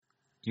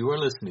You are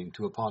listening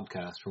to a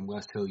podcast from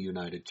West Hill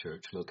United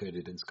Church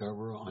located in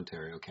Scarborough,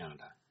 Ontario,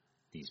 Canada.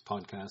 These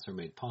podcasts are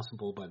made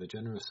possible by the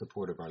generous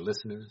support of our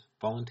listeners,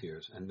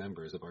 volunteers, and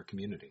members of our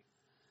community.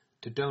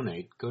 To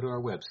donate, go to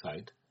our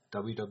website,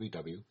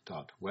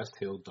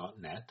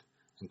 www.westhill.net,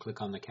 and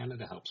click on the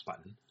Canada Helps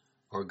button,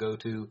 or go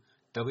to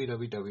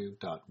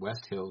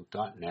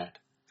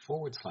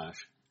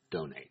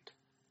www.westhill.net/donate.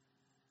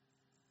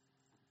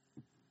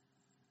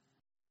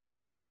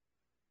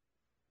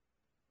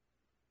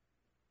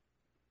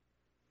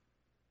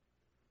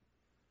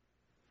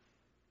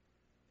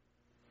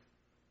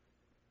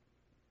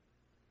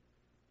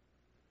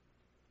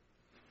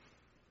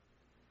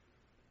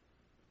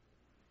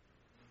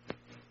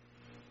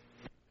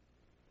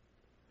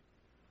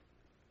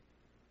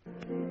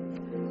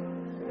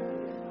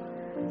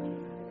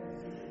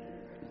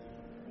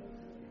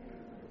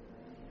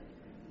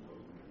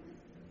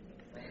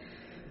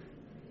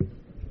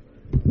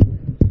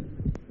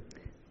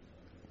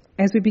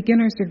 As we begin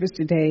our service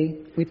today,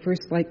 we'd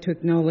first like to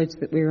acknowledge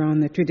that we are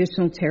on the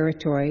traditional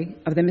territory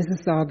of the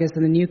Mississaugas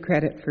and the New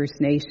Credit First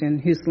Nation,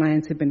 whose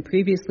lands have been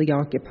previously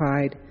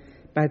occupied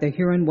by the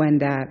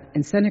Huron-Wendat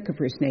and Seneca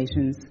First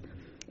Nations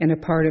and a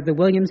part of the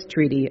Williams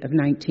Treaty of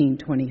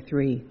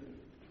 1923.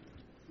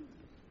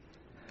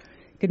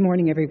 Good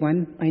morning,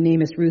 everyone. My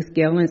name is Ruth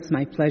Gill, and it's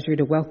my pleasure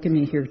to welcome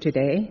you here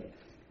today.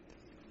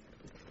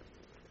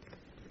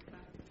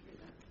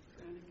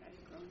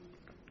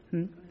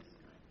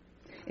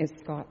 It's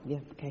Scott. Yeah,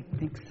 okay,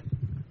 thanks.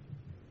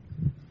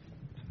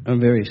 I'm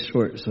very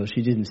short, so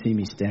she didn't see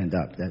me stand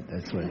up.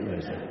 That's what it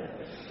was.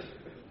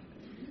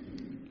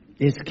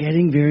 It's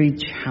getting very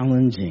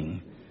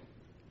challenging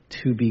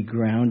to be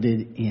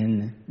grounded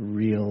in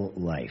real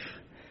life.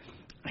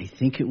 I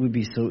think it would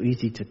be so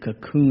easy to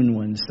cocoon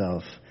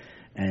oneself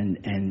and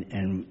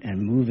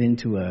move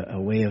into a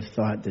way of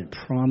thought that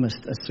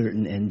promised a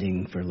certain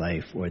ending for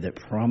life, or that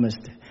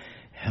promised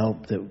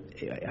help. That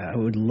I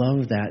would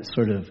love that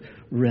sort of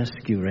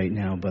rescue right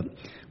now, but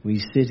we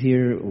sit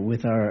here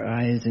with our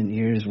eyes and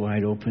ears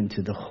wide open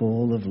to the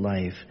whole of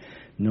life,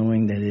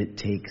 knowing that it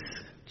takes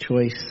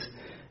choice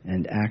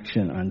and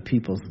action on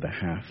people's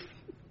behalf,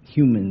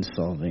 humans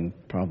solving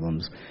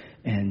problems,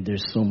 and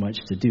there's so much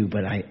to do.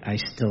 But I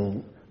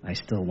still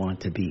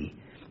want to be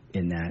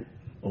in that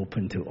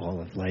open to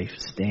all of life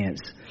stance,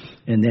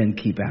 and then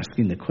keep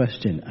asking the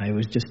question. I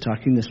was just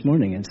talking this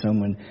morning, and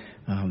someone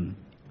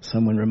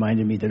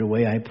reminded me that the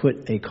way I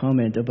put a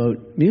comment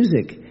about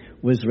music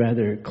was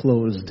rather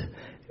closed. I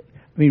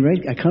mean,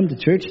 right? I come to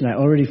church and I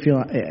already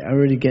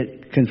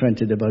get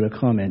confronted about a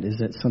comment. Is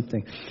that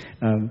something?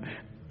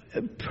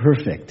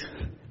 Perfect.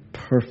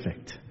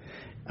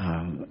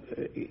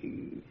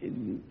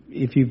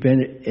 If you've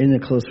been in a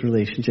close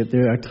relationship,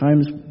 there are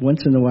times,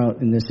 once in a while,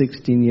 in the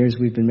 16 years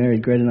we've been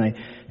married, Greta and I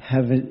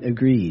haven't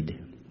agreed.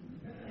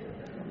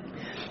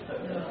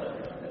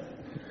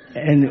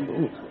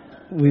 And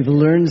we've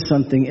learned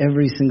something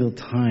every single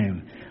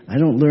time. I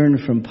don't learn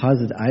from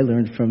positive, I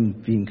learn from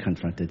being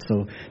confronted.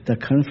 So the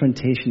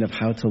confrontation of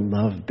how to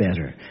love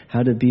better,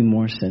 how to be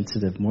more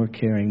sensitive, more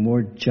caring,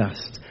 more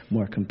just,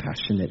 more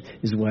compassionate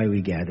is why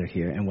we gather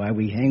here, and why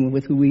we hang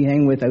with who we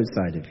hang with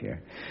outside of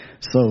here.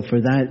 So for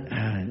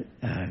that,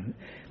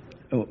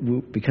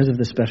 because of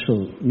the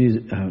special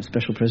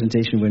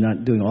presentation, we're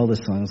not doing all the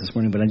songs this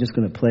morning, but I'm just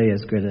going to play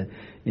as Greta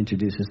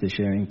introduces the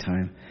sharing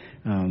time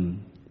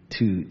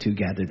to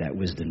gather that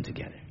wisdom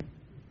together.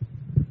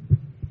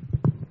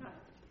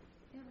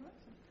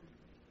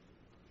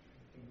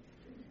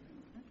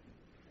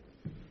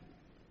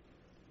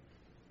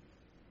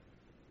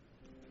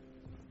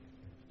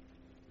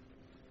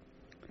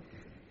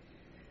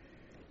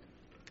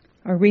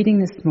 Our reading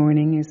this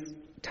morning is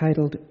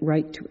titled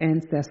Right to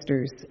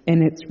Ancestors,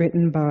 and it's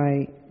written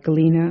by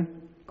Galina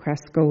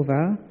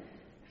Kraskova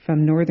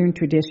from Northern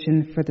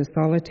Tradition for the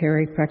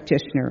Solitary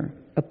Practitioner,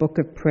 a book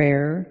of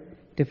prayer,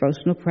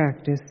 devotional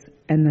practice,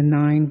 and the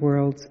 9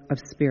 worlds of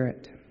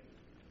spirit.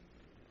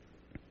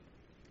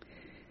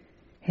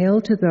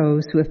 Hail to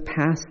those who have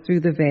passed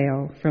through the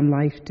veil from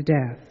life to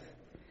death,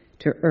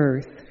 to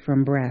earth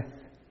from breath.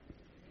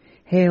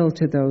 Hail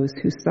to those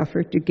who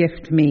suffered to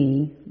gift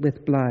me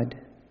with blood.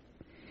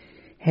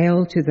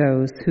 Hail to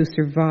those who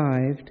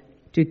survived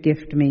to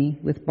gift me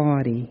with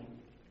body.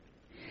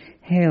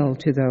 Hail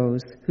to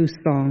those whose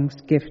songs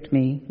gift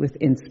me with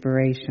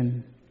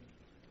inspiration.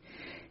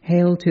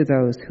 Hail to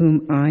those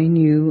whom I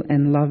knew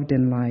and loved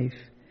in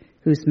life,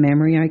 whose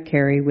memory I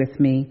carry with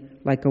me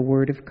like a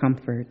word of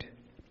comfort.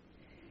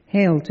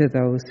 Hail to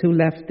those who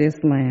left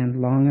this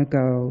land long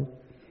ago,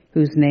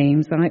 whose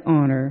names I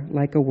honor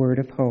like a word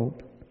of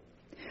hope.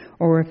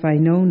 Or if I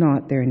know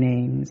not their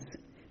names,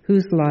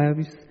 whose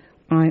lives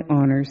I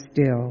honor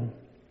still.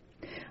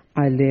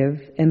 I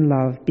live and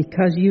love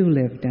because you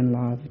lived and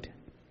loved.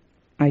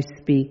 I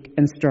speak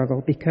and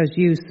struggle because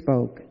you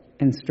spoke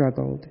and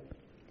struggled.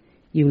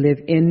 You live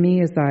in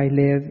me as I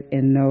live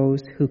in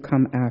those who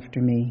come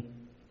after me.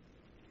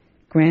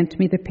 Grant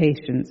me the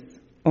patience,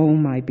 O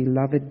my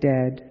beloved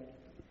dead,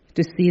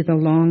 to see the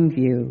long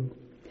view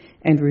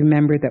and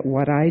remember that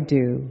what I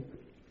do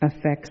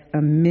affects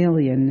a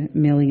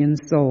million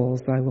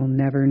souls I will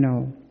never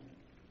know.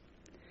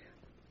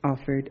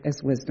 Offered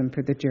as wisdom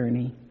for the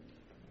journey.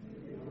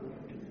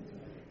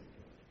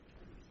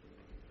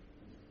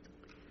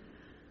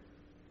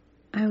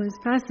 I was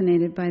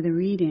fascinated by the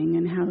reading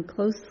and how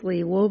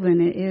closely woven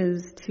it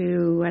is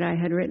to what I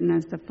had written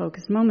as the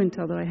focus moment,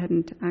 although I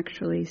hadn't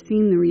actually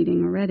seen the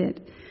reading or read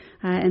it.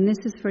 And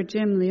this is for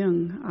Jim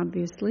Leung,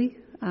 obviously,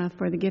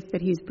 for the gift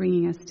that he's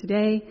bringing us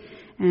today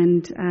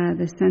and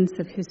the sense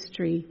of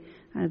history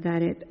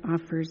that it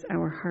offers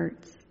our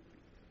hearts.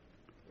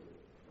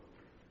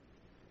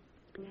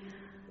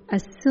 A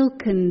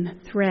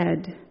silken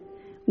thread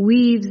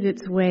weaves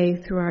its way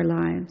through our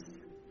lives,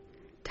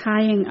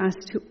 tying us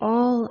to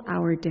all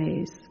our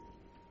days,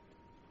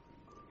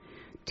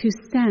 to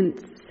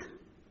scents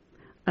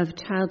of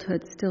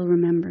childhood still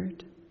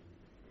remembered,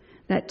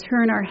 that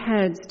turn our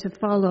heads to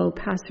follow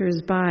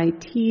passers-by,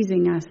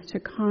 teasing us to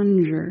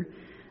conjure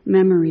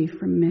memory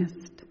from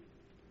mist,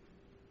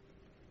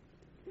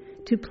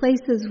 to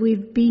places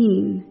we've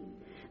been.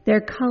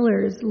 Their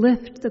colors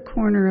lift the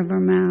corner of our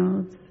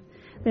mouths,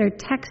 their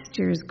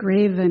textures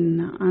graven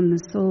on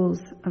the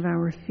soles of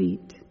our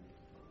feet.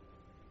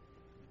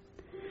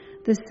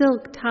 The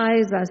silk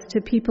ties us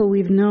to people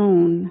we've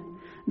known,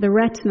 the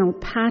retinal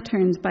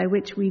patterns by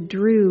which we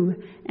drew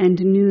and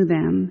knew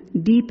them,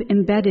 deep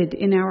embedded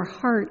in our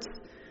hearts,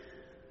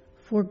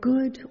 for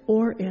good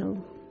or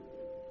ill.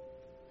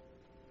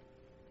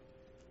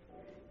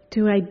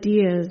 To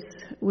ideas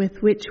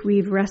with which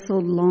we've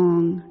wrestled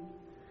long,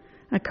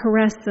 a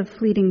caress of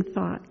fleeting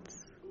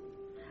thoughts,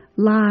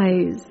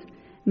 lies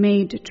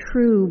made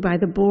true by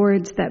the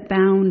boards that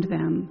bound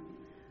them,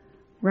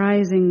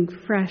 rising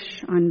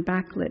fresh on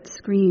backlit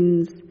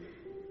screens,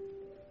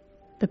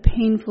 the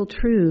painful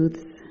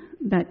truths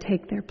that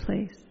take their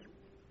place.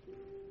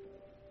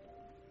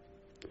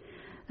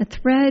 A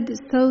thread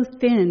so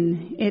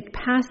thin it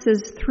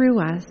passes through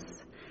us,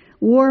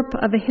 warp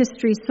of a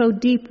history so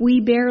deep we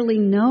barely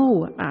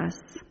know us,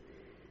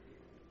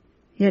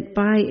 yet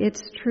by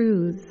its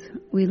truths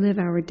we live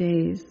our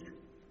days.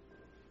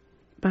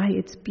 By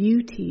its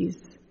beauties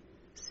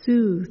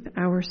soothe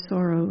our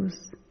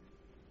sorrows.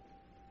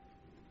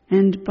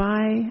 And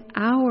by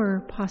our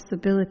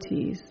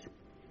possibilities,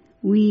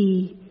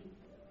 we,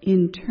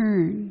 in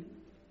turn,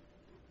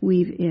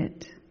 weave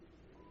it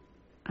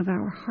of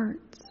our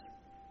hearts,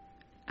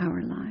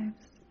 our lives.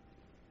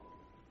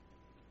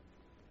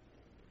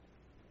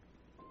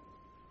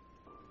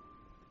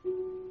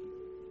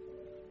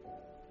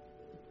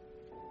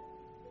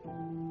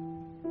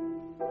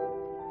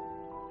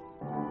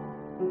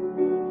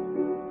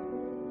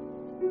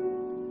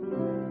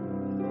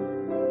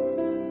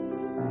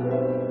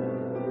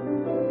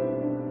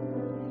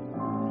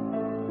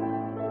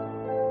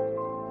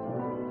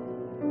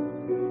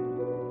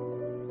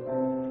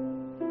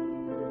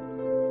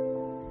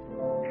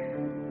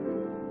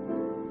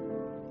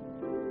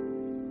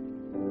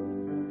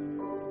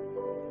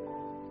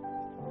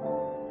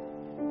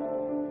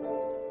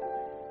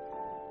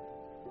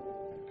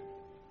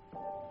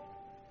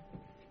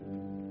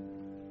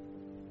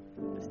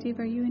 Steve,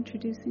 are you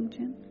introducing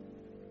Jim?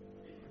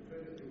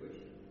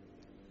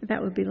 That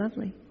would be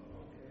lovely.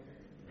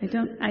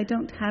 I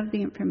don't have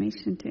the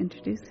information to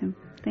introduce him.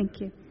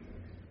 Thank you.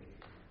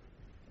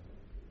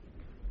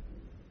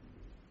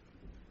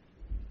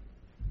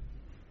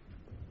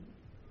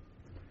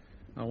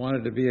 I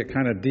wanted to be a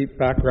kind of deep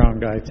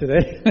background guy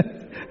today,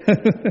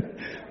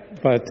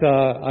 but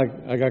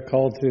I got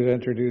called to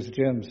introduce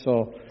Jim.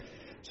 So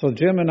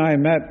Jim and I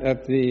met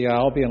at the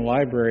Albion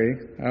Library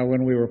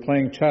when we were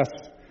playing chess.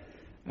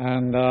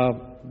 And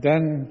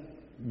then,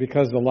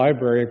 because the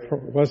library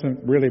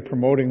wasn't really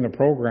promoting the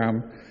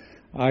program,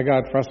 I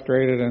got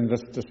frustrated and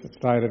just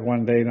decided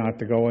one day not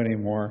to go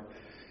anymore.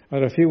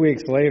 But a few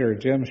weeks later,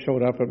 Jim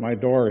showed up at my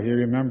door. He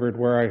remembered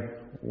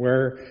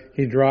where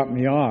he dropped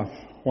me off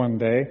one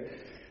day,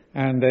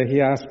 and he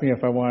asked me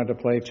if I wanted to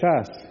play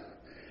chess.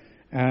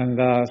 And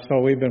so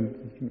we've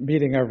been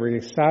meeting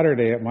every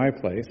Saturday at my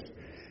place.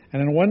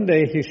 And then one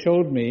day he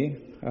showed me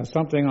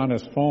something on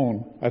his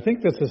phone. I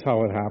think this is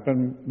how it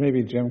happened.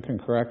 Maybe Jim can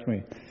correct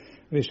me.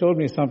 But he showed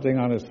me something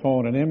on his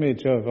phone, an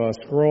image of a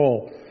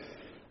scroll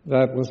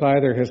that was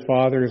either his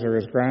father's or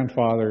his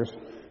grandfather's.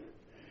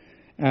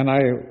 And I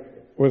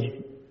was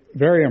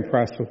very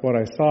impressed with what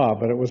I saw,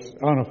 but it was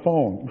on a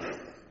phone.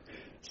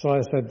 So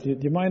I said, do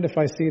you mind if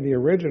I see the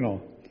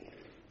original?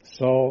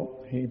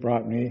 So he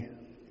brought me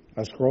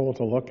a scroll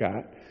to look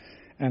at.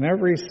 And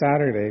every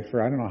Saturday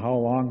for I don't know how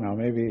long now,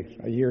 maybe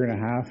a year and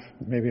a half,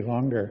 maybe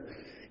longer,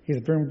 he's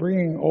been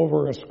bringing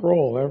over a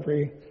scroll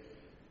every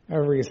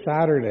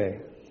Saturday.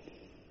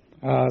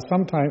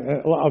 Sometime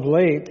of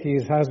late, he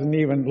hasn't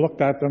even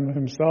looked at them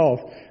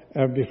himself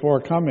before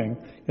coming.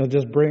 He'll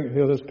just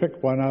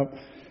pick one up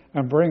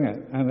and bring it.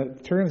 And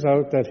it turns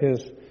out that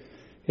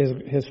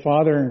his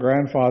father and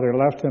grandfather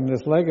left him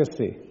this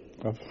legacy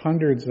of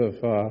hundreds of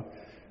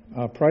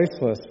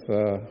priceless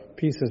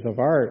pieces of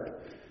art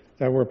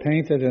that were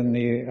painted in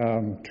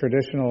the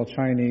traditional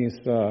Chinese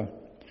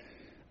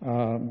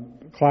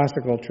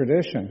classical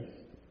tradition.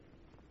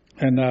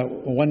 And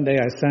one day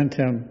I sent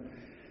him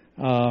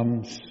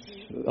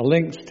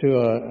links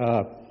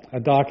to a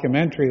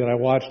documentary that I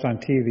watched on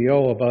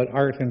TVO about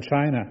art in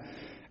China.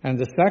 And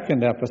the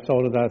second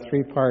episode of that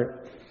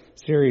 3-part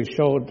series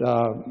showed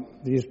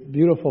these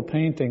beautiful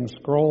paintings,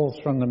 scrolls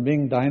from the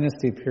Ming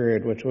Dynasty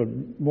period, which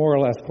would more or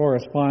less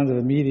correspond to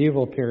the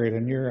medieval period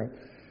in Europe.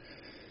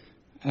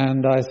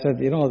 And I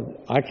said,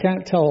 I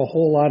can't tell a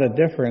whole lot of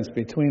difference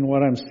between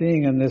what I'm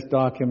seeing in this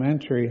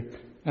documentary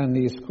and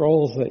these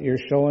scrolls that you're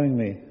showing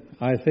me.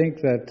 I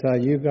think that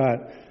you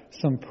got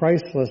some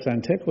priceless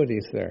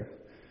antiquities there.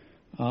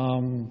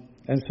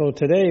 And so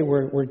today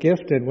we're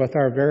gifted with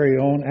our very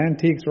own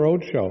Antiques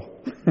Roadshow.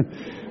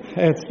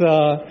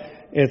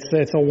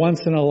 It's a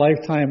once in a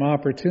lifetime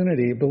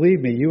opportunity. Believe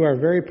me, you are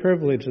very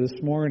privileged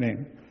this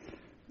morning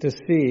to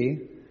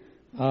see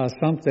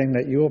something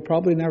that you will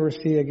probably never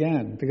see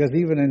again, because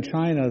even in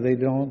China they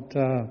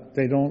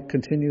don't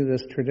continue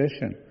this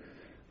tradition.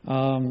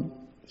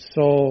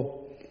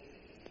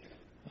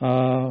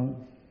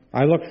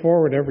 I look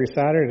forward every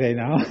Saturday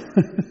now.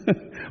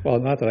 Well,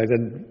 not that I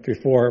didn't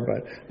before,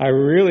 but I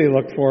really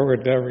look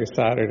forward to every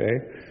Saturday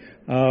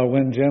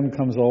when Jim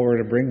comes over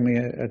to bring me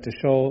to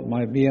show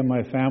me and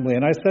my family.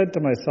 And I said to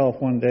myself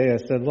one day, I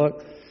said,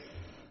 look,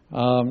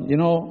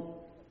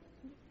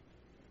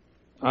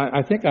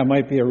 I think I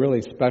might be a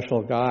really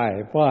special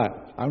guy,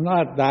 but I'm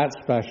not that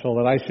special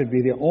that I should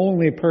be the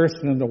only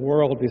person in the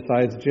world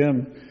besides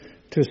Jim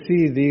to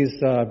see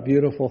these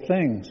beautiful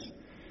things.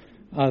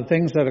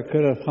 Things that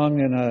could have hung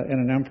in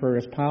an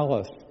emperor's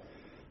palace.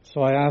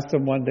 So I asked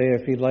him one day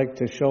if he'd like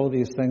to show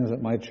these things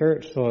at my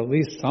church, so at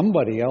least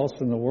somebody else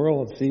in the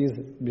world sees,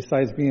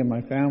 besides me and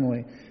my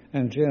family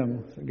and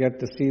Jim, get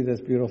to see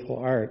this beautiful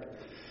art.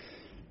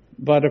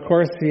 But of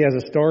course he has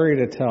a story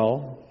to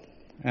tell,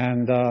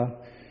 and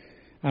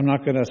I'm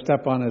not going to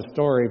step on his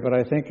story, but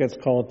I think it's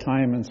called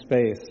Time and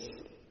Space.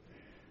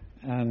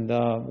 And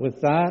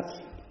with that,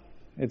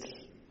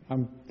 I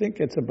think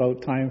it's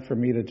about time for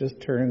me to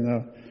just turn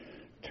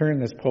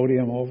this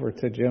podium over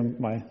to Jim.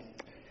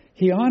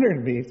 He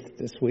honored me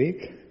this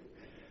week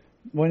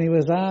when he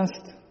was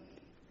asked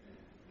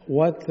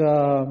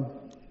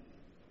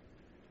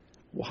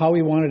how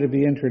he wanted to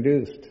be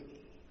introduced.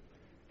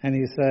 And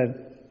he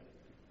said,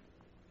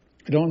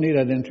 I don't need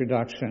an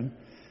introduction.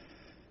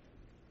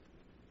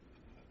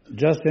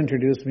 Just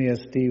introduce me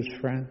as Steve's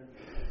friend.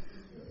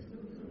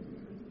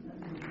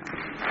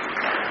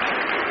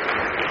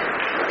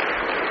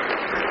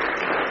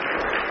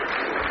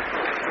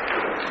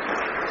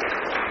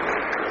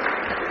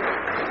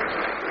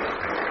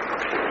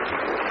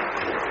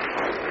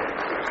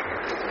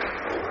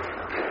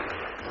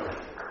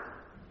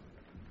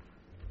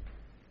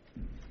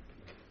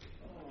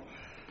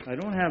 I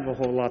don't have a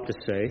whole lot to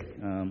say.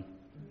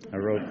 I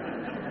wrote,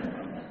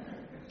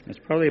 it's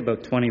probably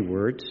about 20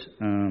 words.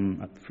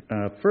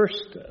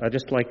 First, I'd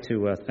just like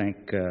to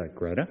thank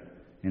Greta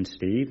and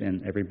Steve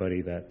and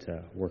everybody that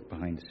worked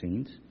behind the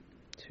scenes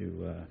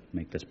to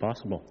make this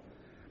possible.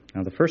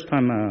 Now, the first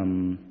time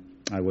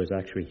I was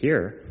actually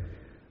here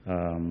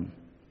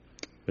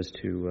was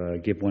to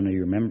give one of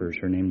your members,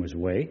 her name was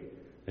Wei,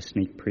 a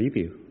sneak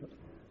preview.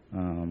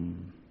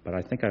 But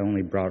I think I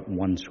only brought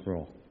one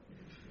scroll.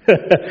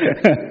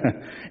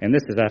 And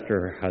this is after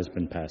her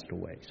husband passed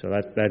away. So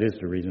that is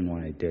the reason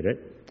why I did it.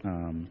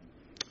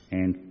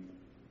 And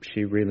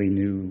she really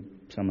knew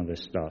some of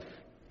this stuff.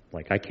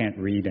 Like, I can't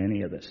read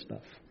any of this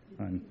stuff.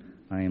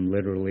 I am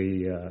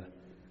literally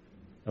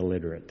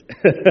illiterate.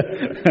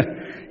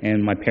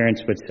 And my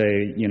parents would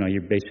say,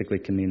 you're basically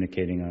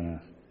communicating on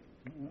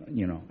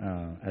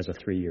as a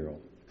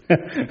 3-year-old.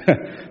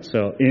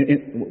 So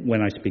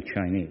when I speak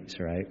Chinese,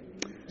 right?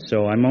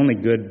 So I'm only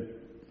good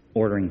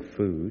ordering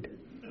food.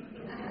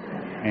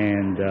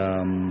 And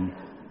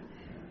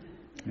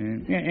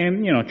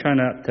try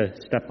not to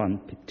step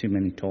on too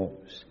many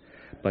toes.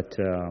 But,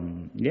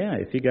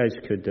 if you guys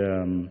could,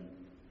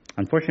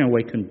 unfortunately,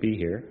 Wei couldn't be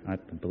here. I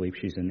believe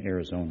she's in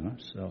Arizona.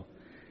 So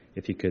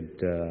if you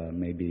could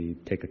maybe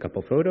take a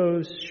couple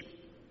photos,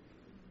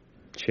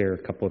 share a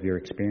couple of your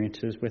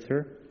experiences with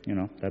her,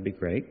 that'd be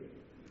great.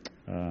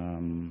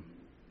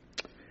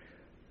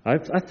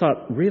 I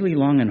thought really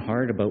long and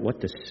hard about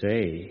what to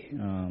say.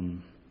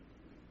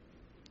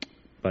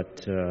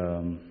 But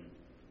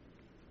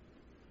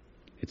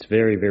it's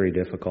very, very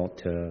difficult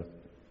to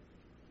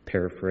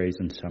paraphrase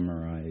and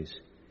summarize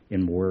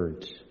in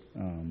words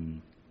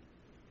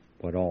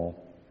what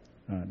all.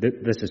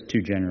 This is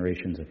 2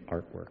 generations of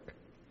artwork.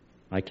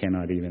 I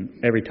cannot even,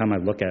 every time I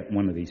look at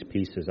one of these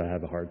pieces, I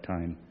have a hard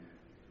time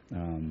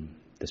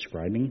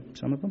describing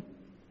some of them,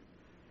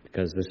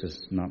 because this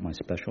is not my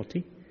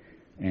specialty.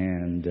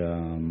 And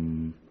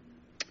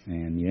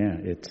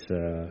it's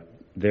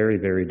very,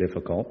 very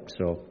difficult.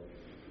 So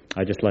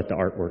I just let the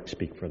artwork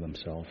speak for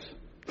themselves.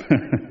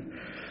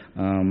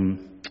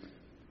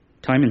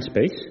 Time and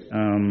space.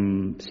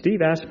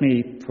 Steve asked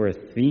me for a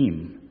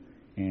theme,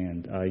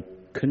 and I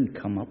couldn't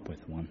come up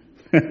with one.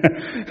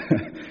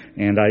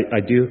 And I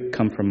do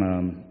come from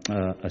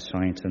a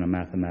science and a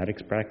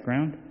mathematics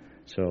background,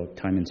 so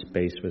time and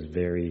space was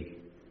very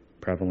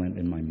prevalent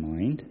in my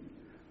mind.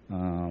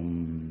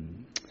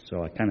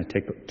 So I kind of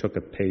took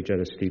a page out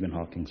of Stephen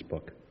Hawking's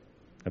book,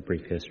 A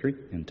Brief History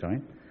in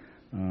Time.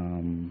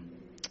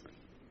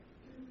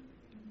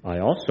 I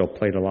also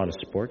played a lot of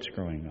sports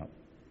growing up.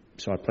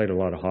 So I played a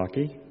lot of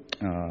hockey,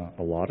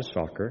 a lot of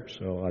soccer.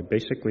 So I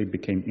basically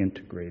became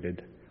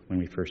integrated when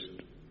we first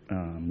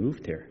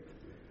moved here.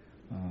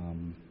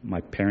 My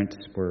parents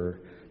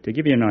were, to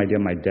give you an idea,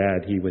 my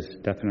dad, he was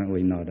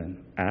definitely not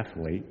an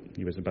athlete.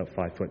 He was about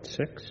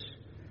 5'6".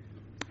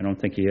 I don't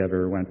think he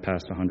ever went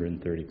past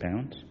 130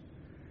 pounds.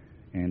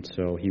 And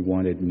so he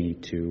wanted me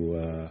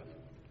to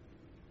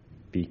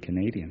be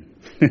Canadian.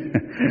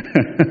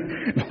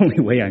 The only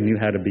way I knew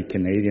how to be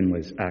Canadian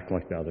was act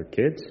like the other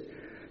kids.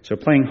 So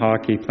playing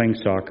hockey, playing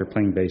soccer,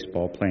 playing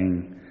baseball,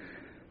 playing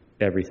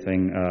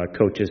everything,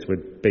 coaches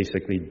would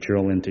basically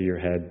drill into your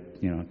head,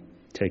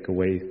 take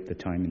away the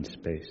time and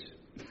space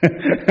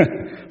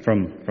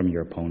from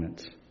your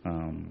opponents.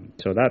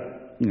 So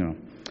that,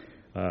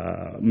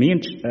 me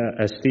and,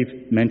 as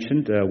Steve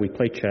mentioned, we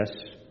play chess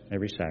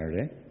every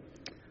Saturday.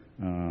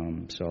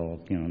 So,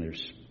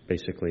 there's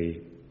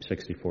basically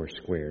 64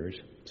 squares.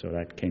 So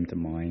that came to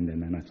mind.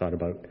 And then I thought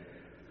about,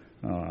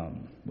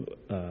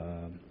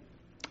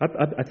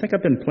 I think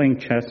I've been playing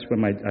chess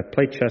I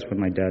played chess with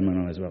my dad when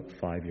I was about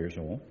 5 years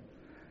old.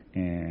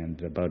 And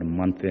about a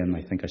month in,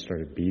 I think I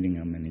started beating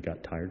him, and he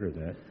got tired of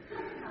it.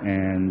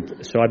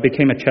 And so I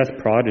became a chess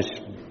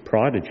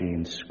prodigy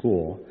in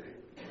school.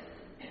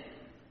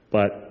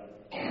 But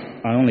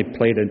I only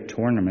played in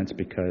tournaments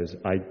because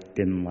I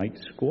didn't like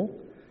school.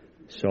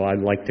 So I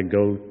like to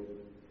go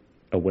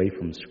away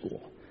from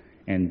school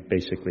and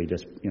basically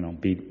just,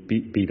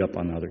 beat up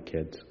on other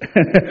kids.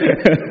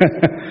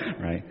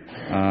 Right?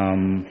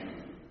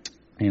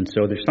 And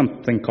so there's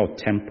something called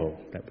tempo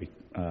that we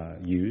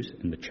use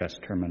in the chess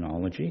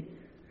terminology.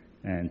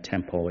 And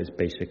tempo is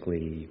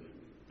basically,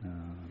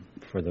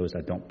 for those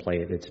that don't play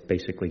it, it's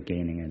basically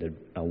gaining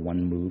a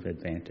one-move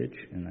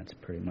advantage, and that's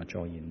pretty much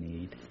all you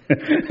need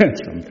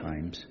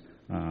sometimes.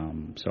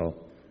 So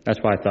that's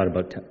why I thought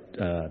about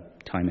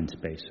time and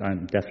space.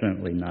 I'm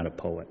definitely not a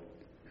poet.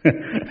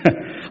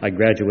 I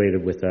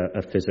graduated with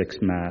a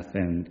physics, math,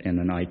 and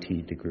an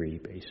IT degree,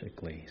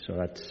 basically. So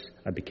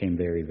I became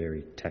very,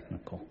 very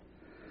technical.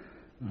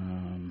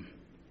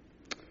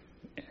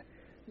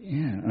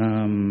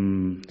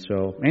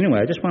 So anyway,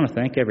 I just want to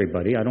thank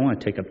everybody. I don't want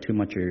to take up too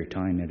much of your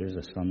time. It is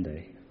a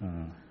Sunday.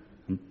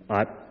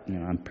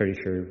 I'm pretty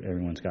sure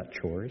everyone's got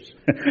chores,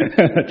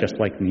 just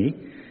like me.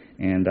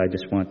 And I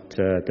just want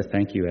to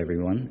thank you,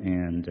 everyone.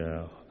 And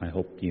I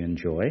hope you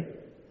enjoy.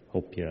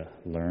 Hope you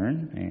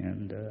learn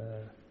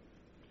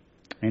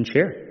and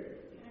share. Can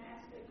I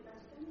ask you a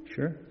question?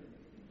 Sure.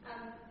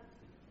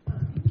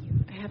 Thank you.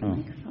 I have a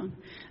microphone.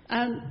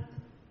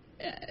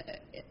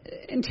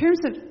 In terms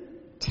of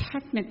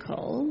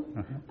technical,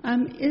 are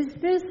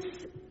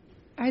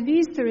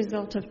these the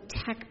result of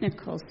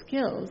technical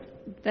skills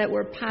that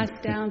were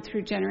passed down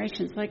through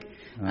generations? Like,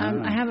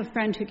 I have a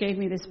friend who gave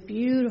me this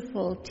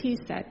beautiful tea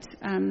set,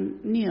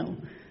 Neil,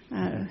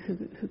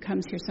 who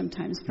comes here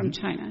sometimes from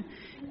China,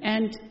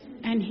 and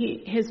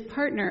his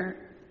partner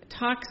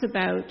talks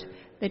about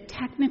the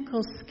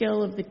technical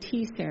skill of the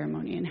tea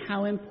ceremony and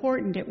how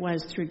important it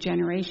was through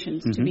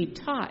generations to be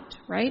taught,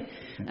 right?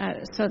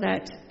 So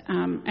that,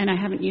 and I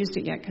haven't used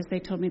it yet because they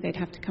told me they'd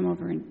have to come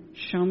over and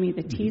show me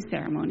the tea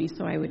ceremony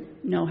so I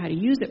would know how to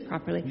use it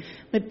properly.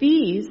 But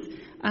these,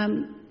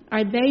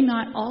 are they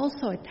not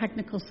also a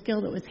technical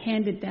skill that was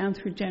handed down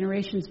through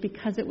generations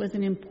because it was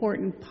an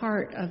important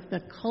part of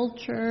the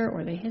culture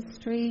or the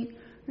history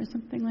or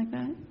something like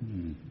that?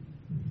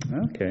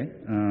 Okay.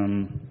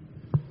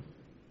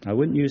 I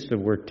wouldn't use the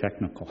word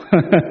technical.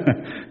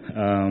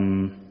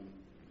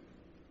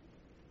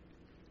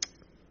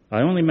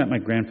 I only met my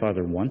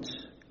grandfather once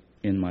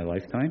in my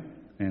lifetime,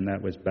 and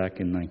that was back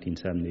in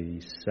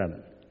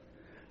 1977.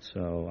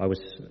 So I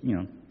was,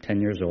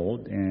 10 years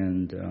old,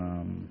 and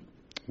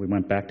we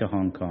went back to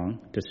Hong Kong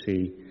to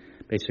see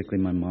basically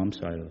my mom's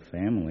side of the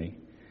family.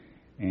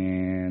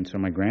 And so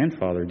my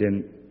grandfather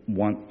didn't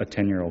want a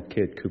 10-year-old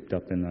kid cooped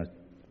up in a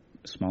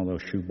small little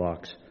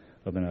shoebox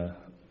of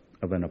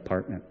an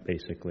apartment,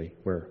 basically,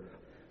 where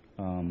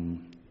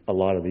a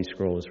lot of these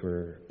scrolls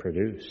were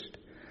produced.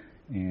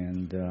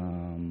 And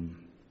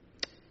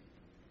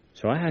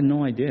so I had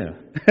no idea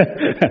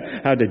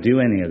how to do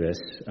any of this.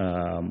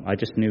 I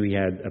just knew he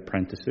had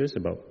apprentices,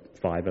 about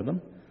 5 of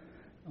them.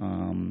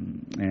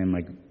 And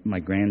my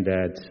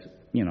granddad,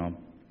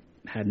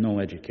 had no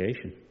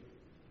education,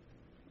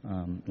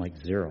 like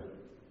 0.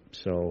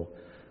 So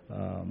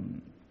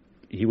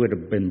he would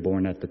have been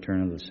born at the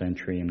turn of the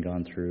century and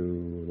gone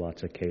through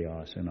lots of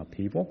chaos and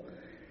upheaval.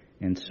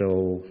 And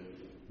so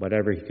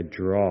whatever he could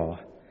draw,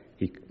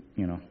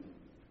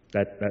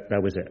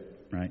 that was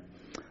it, right?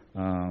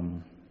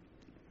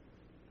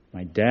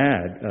 My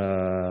dad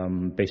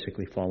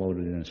basically followed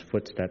in his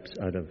footsteps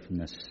out of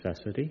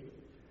necessity.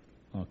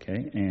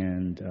 Okay,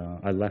 and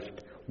I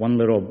left one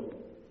little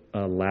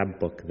lab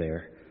book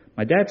there.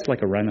 My dad's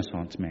like a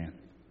Renaissance man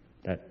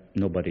that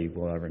nobody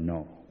will ever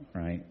know,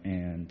 right?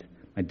 And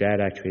my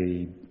dad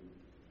actually,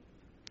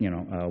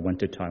 went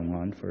to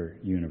Taiwan for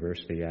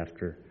university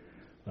after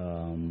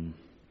the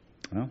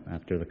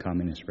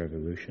Communist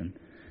Revolution,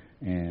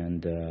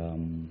 and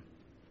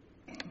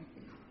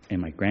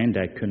my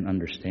granddad couldn't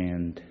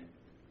understand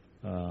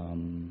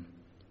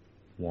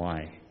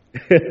why.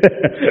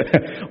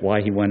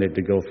 Why he wanted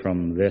to go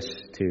from this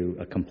to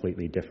a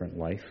completely different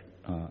life,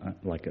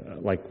 like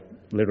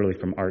literally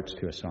from arts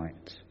to a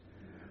science.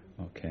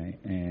 Okay,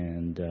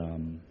 and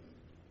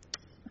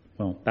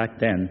back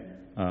then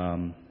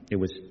it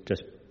was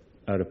just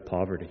out of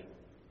poverty,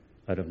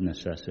 out of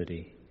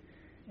necessity,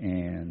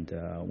 and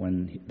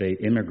when they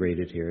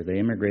immigrated here in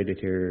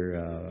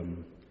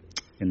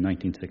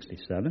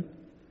 1967.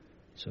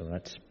 So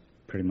that's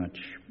pretty much,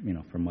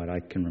 from what I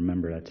can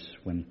remember, that's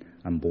when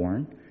I'm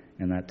born.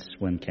 And that's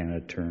when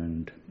Canada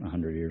turned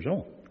 100 years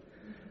old.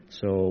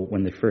 So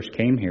when they first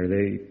came here,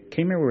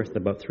 with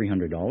about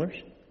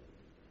 $300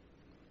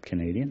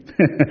 Canadian.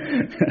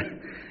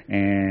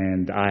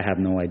 And I have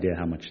no idea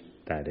how much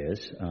that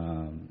is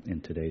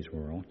in today's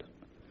world.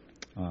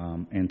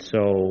 And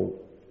so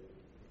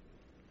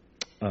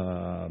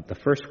the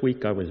first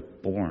week I was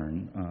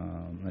born,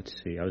 I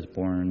was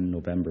born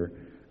November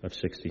of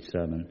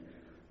 1967.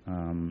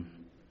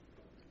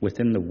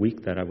 Within the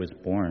week that I was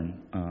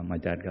born, my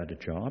dad got a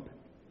job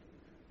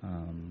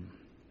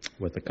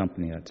with a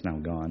company that's now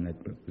gone. It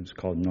was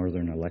called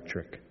Northern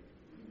Electric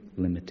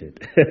Limited.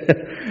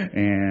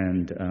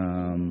 And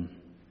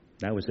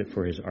that was it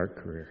for his art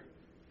career.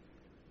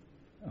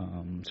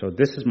 So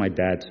this is my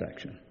dad's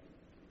section.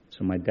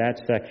 So my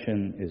dad's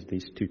section is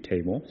these two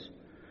tables.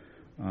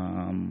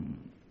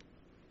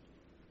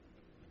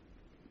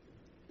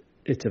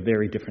 It's a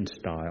very different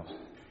style.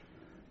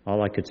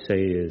 All I could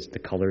say is the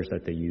colors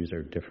that they use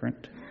are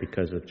different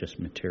because of just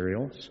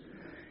materials.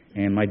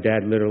 And my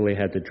dad literally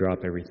had to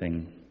drop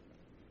everything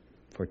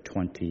for a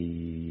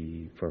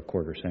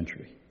quarter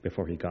century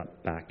before he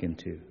got back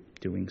into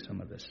doing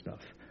some of this stuff.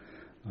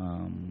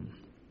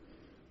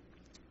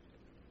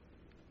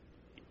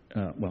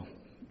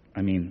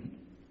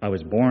 I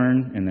was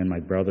born, and then my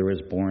brother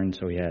was born,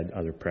 so he had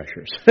other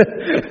pressures,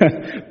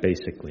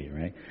 basically,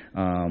 right?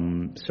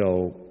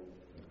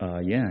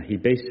 He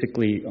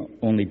basically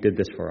only did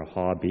this for a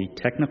hobby.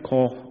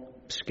 Technical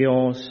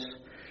skills,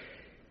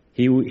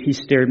 he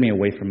steered me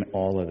away from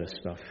all of this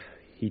stuff.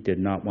 He did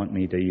not want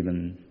me to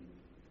even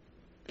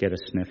get a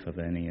sniff of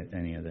any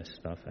of this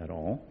stuff at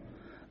all.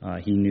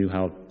 He knew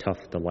how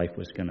tough the life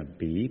was going to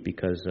be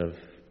because of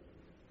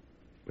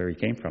where he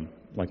came from.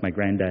 Like my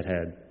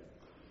granddad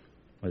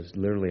was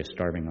literally a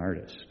starving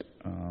artist.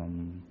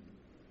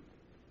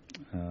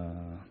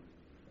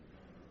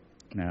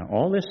 Now,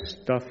 all this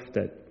stuff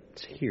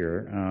that's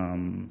here,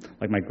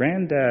 like my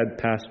granddad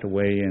passed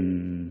away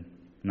in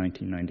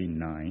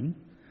 1999.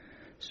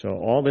 So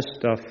all this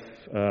stuff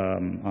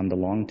on the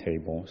long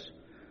tables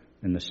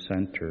in the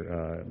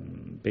center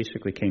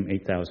basically came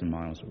 8,000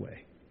 miles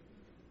away.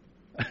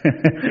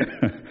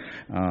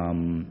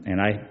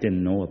 And I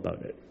didn't know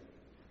about it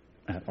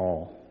at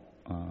all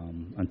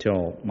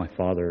until my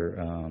father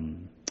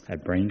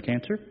had brain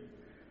cancer.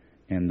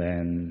 And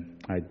then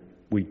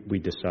we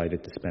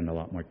decided to spend a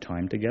lot more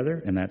time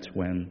together, and that's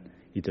when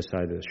he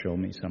decided to show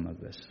me some of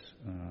this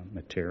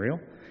material.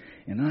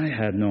 And I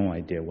had no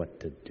idea what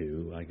to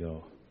do. I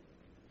go,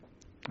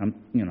 I'm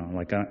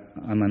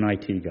an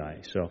IT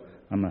guy, so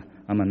I'm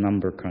a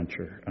number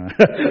cruncher.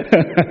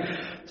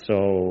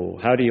 So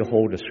how do you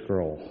hold a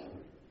scroll?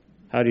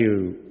 How do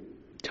you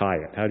tie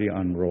it? How do you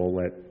unroll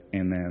it?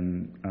 And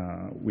then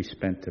we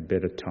spent a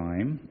bit of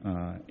time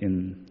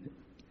in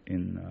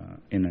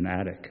an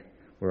attic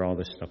where all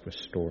this stuff was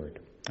stored,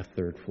 a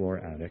third floor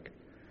attic.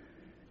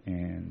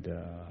 And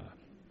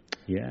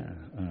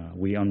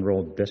we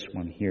unrolled this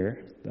one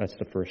here. That's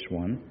the first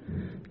one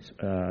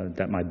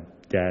that my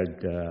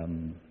dad.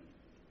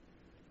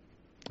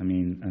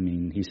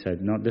 He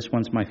said, "No, this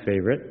one's my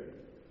favorite.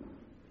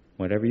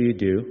 Whatever you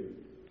do,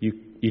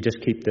 you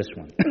just keep this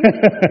one.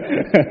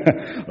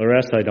 The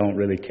rest I don't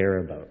really care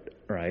about,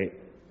 right?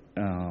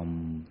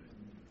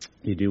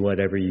 You do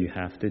whatever you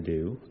have to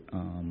do."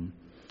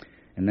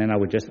 And then I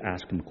would just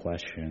ask him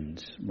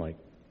questions like,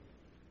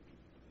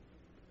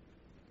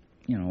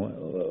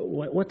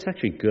 what's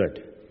actually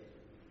good?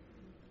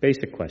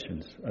 Basic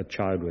questions a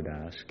child would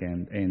ask,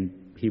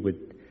 and he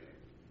would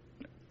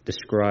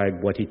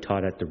describe what he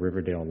taught at the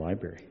Riverdale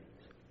Library.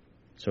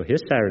 So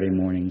his Saturday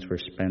mornings were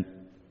spent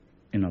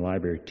in the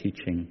library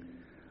teaching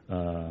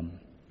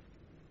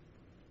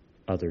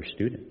other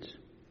students,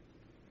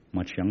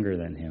 much younger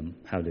than him,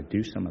 how to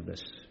do some of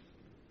this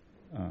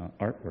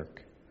artwork.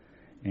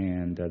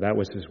 And that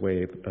was his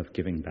way of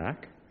giving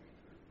back.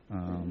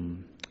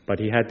 But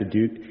he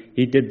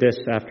did this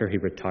after he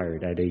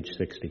retired at age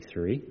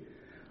 63.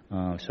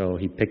 So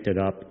he picked it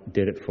up,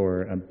 did it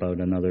for about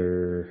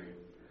another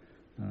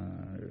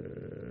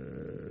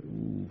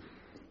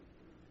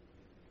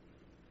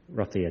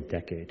roughly a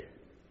decade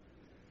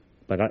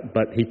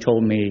But he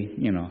told me,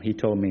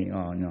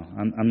 oh no,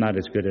 I'm not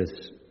as good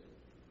as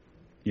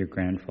your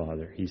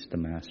grandfather. He's the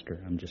master.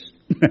 I'm just,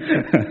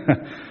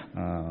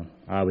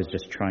 I was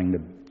just trying to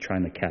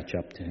catch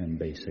up to him,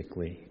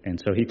 basically. And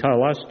so he taught a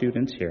lot of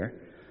students here.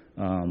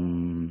 I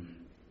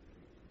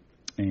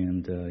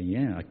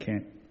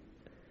can't.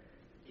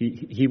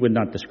 He would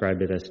not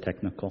describe it as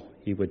technical.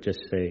 He would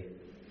just say,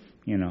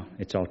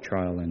 it's all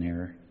trial and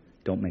error.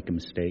 Don't make a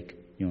mistake.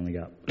 You only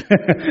got.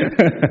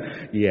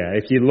 Yeah,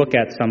 if you look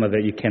at some of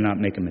it, you cannot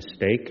make a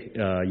mistake.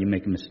 You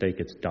make a mistake,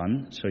 it's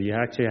done. So you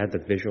actually have to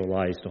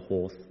visualize the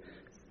whole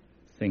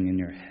thing in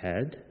your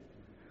head.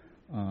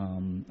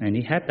 And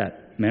he had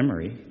that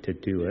memory to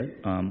do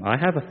it. I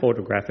have a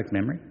photographic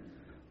memory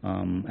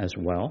as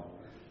well,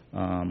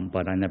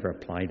 but I never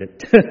applied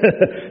it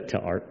to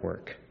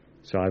artwork.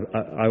 So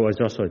I was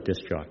also a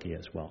disc jockey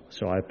as well.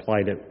 So I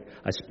applied it.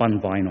 I spun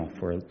vinyl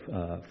for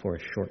a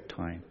short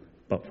time,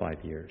 about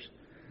 5 years.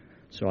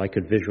 So I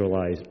could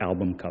visualize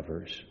album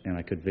covers, and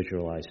I could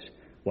visualize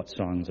what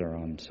songs are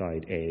on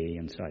side A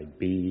and side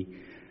B,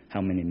 how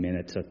many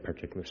minutes a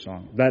particular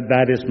song.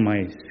 That is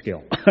my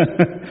skill.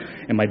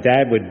 And my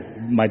dad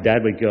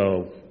would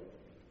go,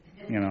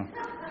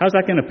 how's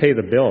that going to pay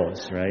the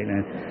bills, right?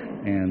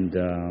 And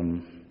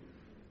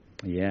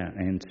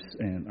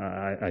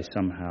I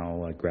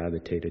somehow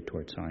gravitated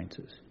towards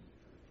sciences,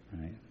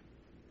 right?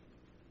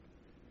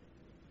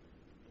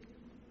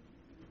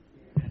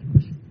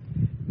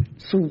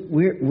 So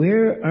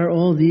where are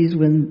all these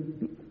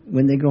when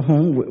they go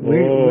home?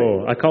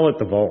 Where? I call it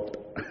the vault.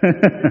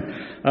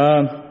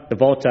 The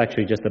vault's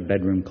actually just a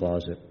bedroom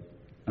closet.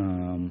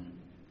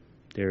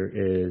 There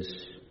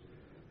is,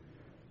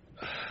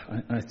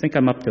 I think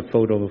I'm up to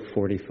photo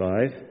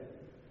 45,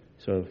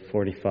 so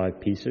 45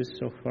 pieces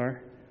so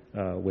far,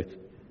 with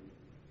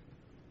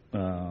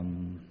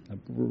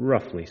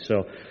roughly.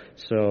 So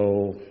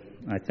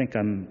I think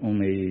I'm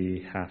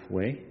only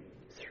halfway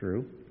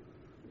through.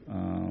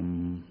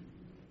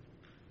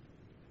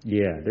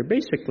 They're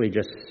basically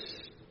just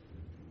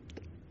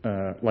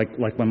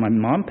like when my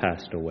mom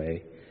passed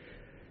away.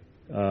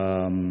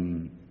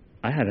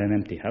 I had an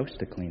empty house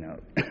to clean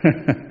out,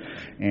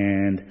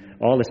 and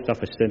all this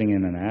stuff is sitting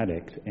in an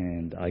attic.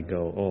 And I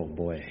go, oh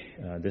boy,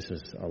 this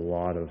is a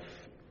lot of.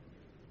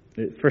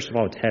 First of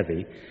all, it's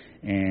heavy,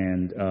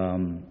 and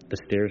the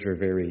stairs are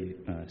very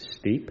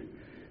steep.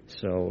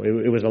 So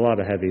it was a lot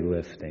of heavy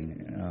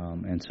lifting,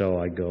 and so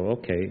I go,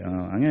 okay,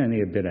 I'm going to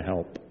need a bit of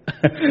help.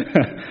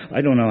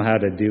 I don't know how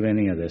to do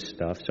any of this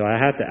stuff, so I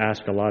had to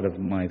ask a lot of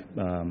my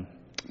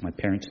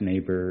parents'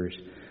 neighbors,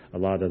 a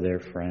lot of their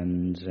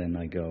friends, and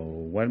I go,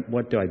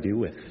 what do I do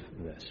with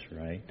this,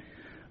 right?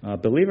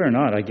 Believe it or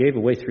not, I gave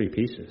away 3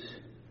 pieces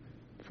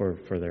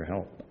for their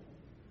help.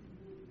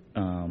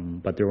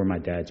 But they were my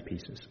dad's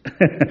pieces.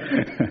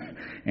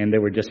 And they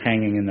were just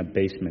hanging in the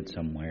basement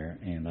somewhere.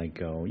 And I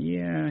go,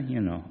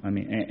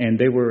 and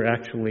they were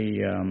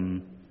actually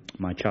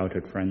my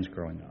childhood friends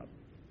growing up.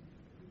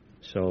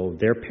 So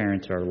their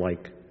parents are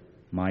like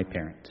my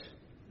parents.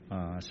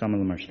 Some of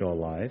them are still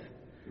alive.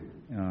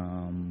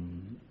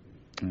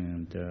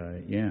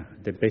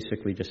 They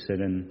basically just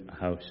sit in a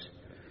house.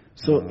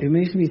 So it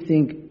makes me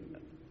think,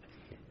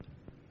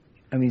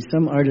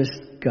 some artists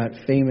got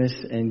famous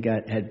and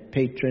had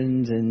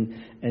patrons and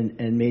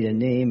made a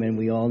name, and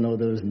we all know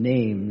those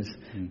names.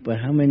 But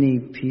how many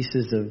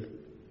pieces of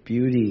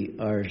beauty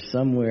are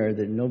somewhere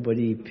that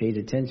nobody paid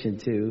attention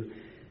to?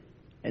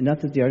 And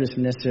not that the artist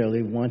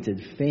necessarily wanted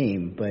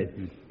fame, but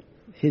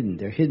hidden.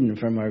 They're hidden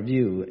from our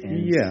view.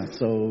 And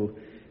so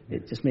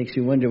it just makes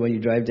you wonder when you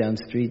drive down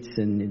streets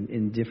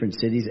in different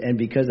cities, and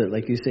because of,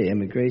 like you say,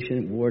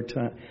 immigration,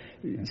 wartime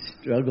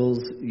struggles,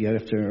 you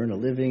have to earn a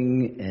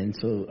living, and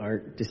so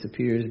art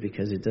disappears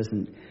because it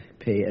doesn't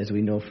pay, as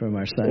we know from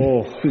our son,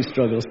 who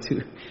struggles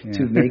to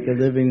make a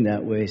living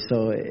that way.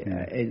 So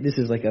this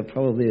is like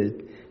probably a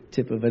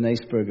tip of an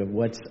iceberg of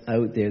what's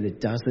out there that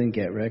doesn't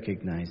get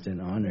recognized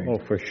and honored. Oh,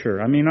 for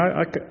sure.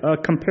 A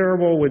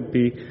comparable would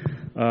be.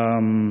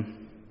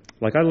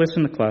 Like I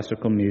listen to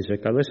classical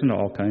music, I listen to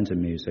all kinds of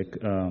music,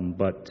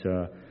 but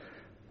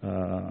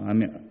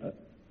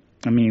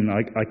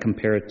I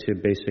compare it to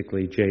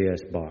basically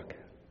J.S. Bach,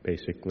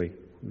 basically,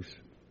 who's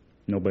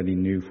nobody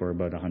knew for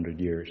about 100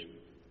 years,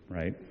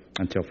 right?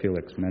 Until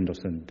Felix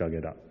Mendelssohn dug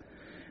it up,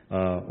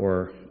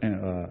 or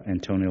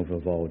Antonio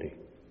Vivaldi,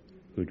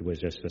 who was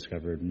just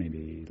discovered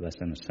maybe less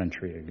than a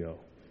century ago,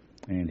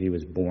 and he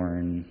was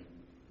born.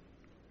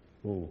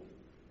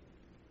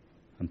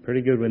 I'm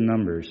pretty good with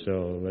numbers,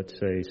 so let's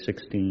say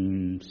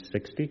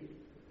 1660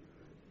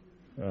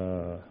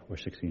 or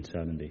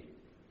 1670.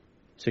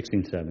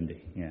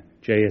 1670, yeah.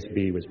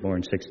 JSB was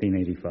born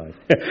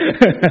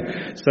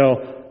 1685.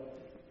 So,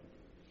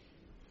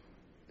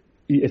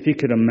 if you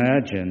could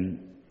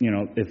imagine,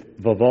 if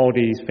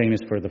Vivaldi's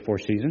famous for the Four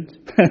Seasons,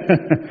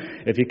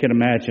 if you could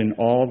imagine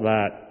all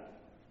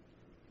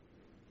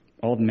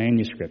the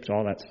manuscripts,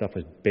 all that stuff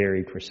was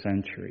buried for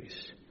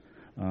centuries.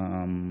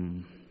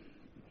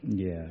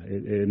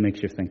 It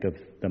makes you think of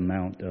the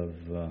amount of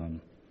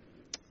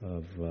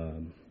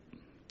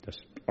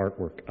just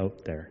artwork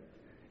out there.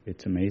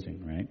 It's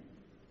amazing, right?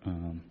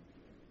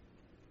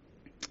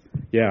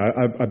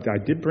 I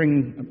did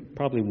bring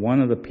probably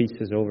one of the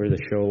pieces over to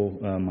show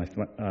my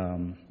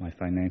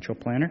financial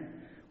planner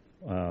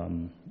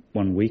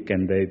one week,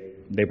 and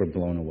they were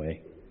blown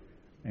away.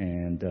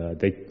 And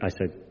I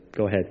said,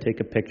 "Go ahead,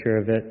 take a picture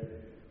of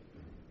it,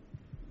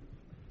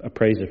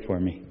 appraise it for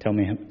me. Tell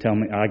me.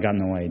 I got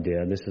no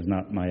idea. This is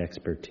not my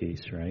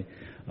expertise, right?"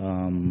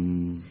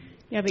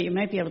 Yeah, but you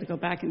might be able to go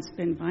back and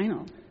spin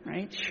vinyl,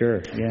 right?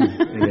 Sure. Yeah.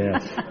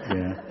 Yes.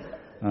 Yeah.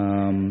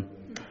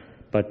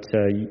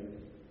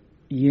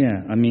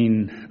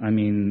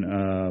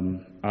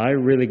 I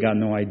really got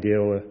no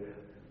idea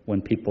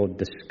when people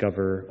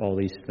discover all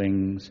these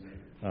things.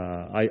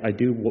 I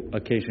do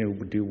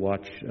occasionally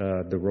watch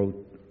the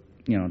road,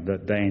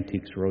 the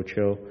Antiques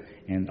Roadshow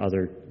and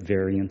other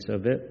variants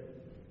of it,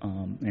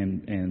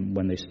 and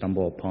when they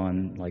stumble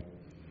upon like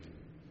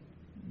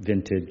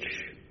vintage.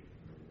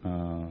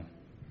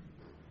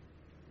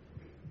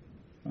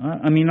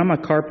 I'm a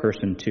car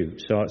person too,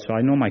 so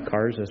I know my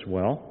cars as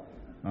well.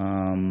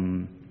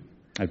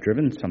 I've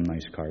driven some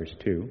nice cars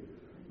too.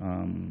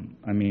 I'll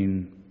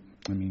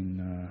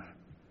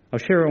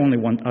share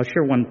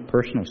one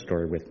personal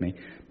story with me.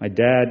 My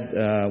dad,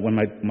 when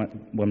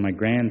my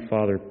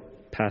grandfather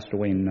passed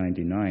away in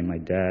 '99, my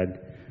dad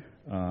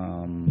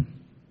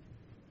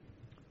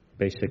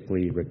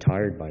basically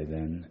retired by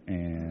then,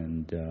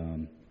 and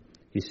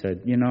he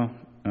said,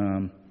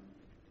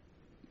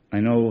 I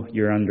know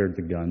you're under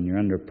the gun, you're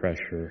under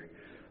pressure,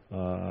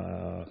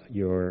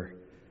 you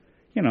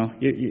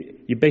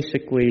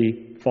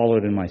basically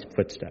followed in my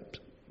footsteps.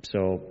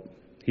 So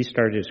he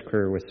started his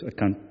career with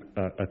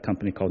a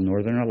company called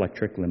Northern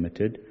Electric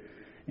Limited,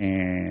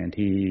 and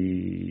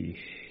he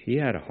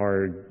had a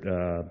hard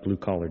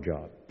blue-collar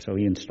job. So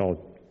he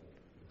installed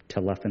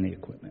telephony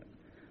equipment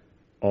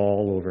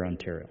all over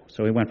Ontario.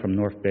 So he went from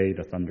North Bay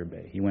to Thunder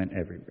Bay. He went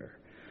everywhere.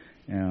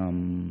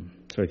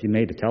 So if you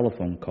made a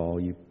telephone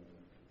call,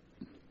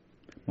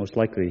 most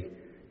likely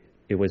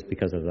it was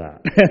because of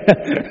that.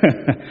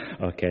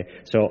 Okay,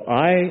 so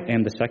I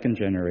am the second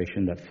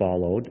generation that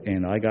followed,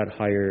 and I got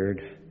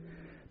hired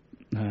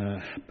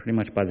pretty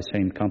much by the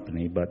same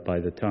company, but by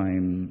the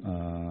time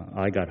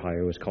I got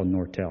hired, it was called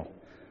Nortel,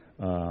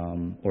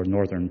 or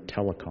Northern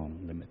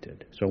Telecom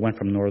Limited. So it went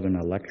from Northern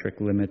Electric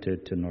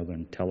Limited to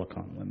Northern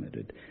Telecom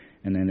Limited,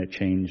 and then it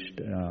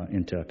changed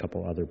into a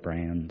couple other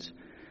brands.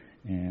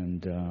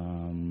 And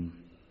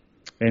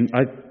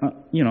I,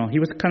 he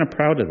was kind of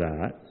proud of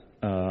that,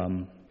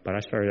 but I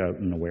started out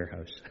in the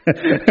warehouse,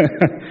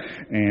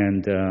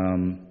 and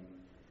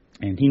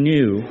he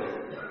knew.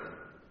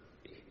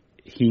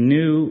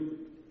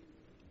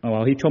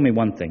 Well, he told me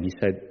one thing. He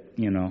said,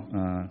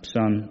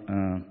 son,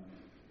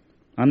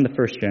 I'm the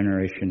first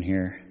generation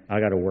here. I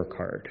got to work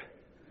hard.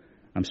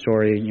 I'm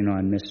sorry,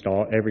 I missed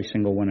every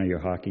single one of your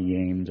hockey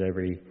games,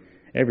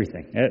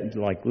 everything,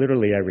 like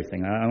literally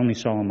everything. I only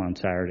saw them on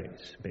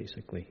Saturdays,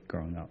 basically,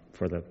 growing up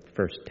for the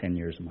first 10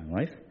 years of my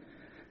life.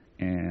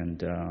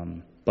 And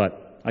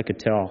but I could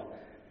tell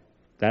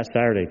that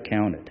Saturday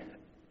counted.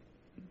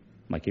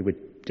 Like he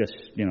would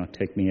just,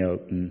 take me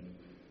out and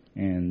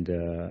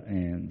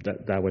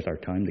that was our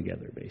time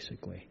together,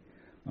 basically.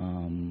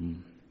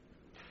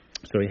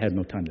 So he had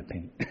no time to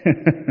paint.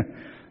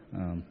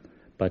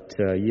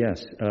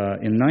 Yes,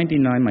 in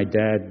 '99, my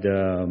dad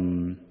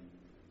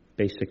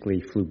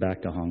basically flew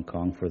back to Hong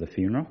Kong for the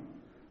funeral.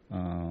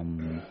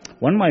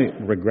 One of my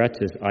regrets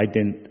is I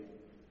didn't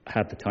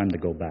have the time to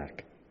go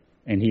back,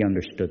 and he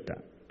understood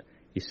that.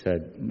 He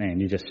said, man,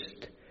 you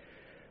just...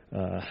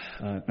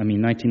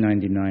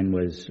 1999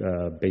 was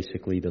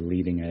basically the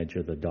leading edge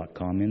of the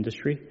 .com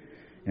industry,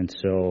 and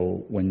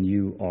so when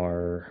you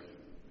are,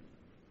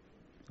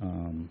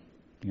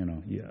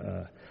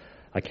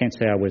 I can't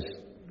say I was,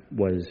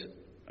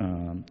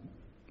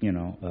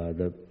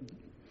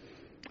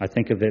 I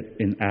think of it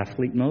in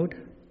athlete mode.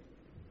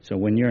 So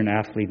when you're an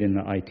athlete in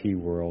the IT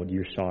world,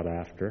 you're sought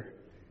after,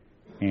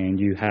 and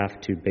you have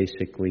to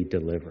basically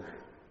deliver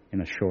in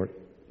a short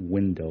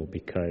window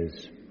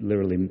because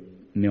literally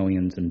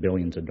millions and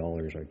billions of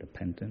dollars are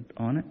dependent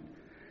on it.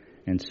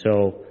 And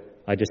so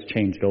I just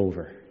changed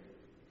over.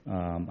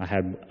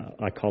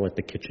 I call it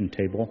the kitchen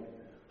table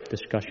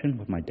discussion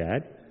with my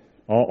dad.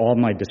 All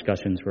my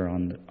discussions were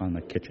on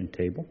the kitchen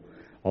table,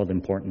 all the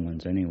important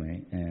ones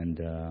anyway.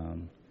 And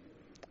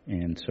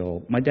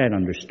so my dad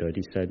understood.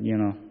 He said,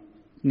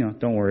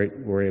 don't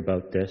worry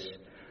about this.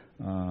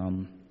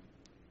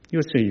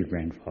 You'll see your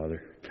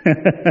grandfather.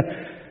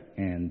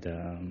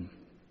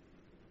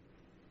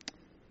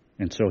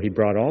 And so he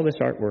brought all this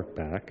artwork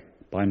back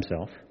by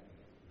himself.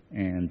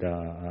 And,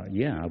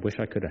 I wish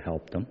I could have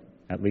helped him,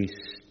 at least,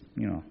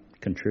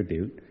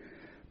 contribute.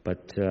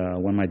 But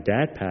when my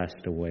dad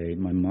passed away,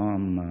 my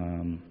mom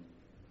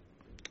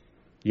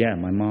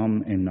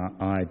and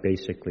I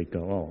basically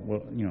go,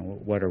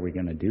 what are we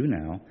going to do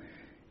now?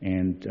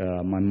 And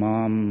my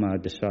mom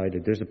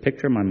decided, there's a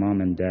picture of my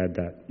mom and dad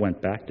that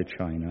went back to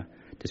China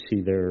to see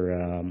their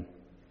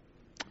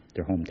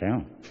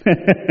hometown,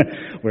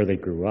 where they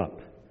grew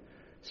up.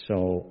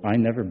 So I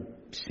never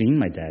seen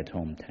my dad's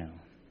hometown,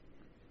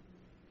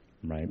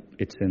 right?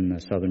 It's in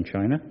southern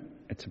China.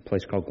 It's a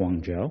place called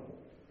Guangzhou,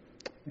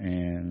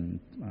 and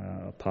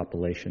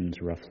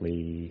population's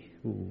roughly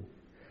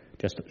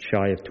just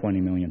shy of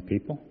 20 million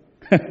people.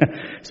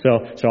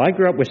 So I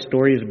grew up with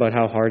stories about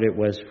how hard it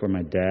was for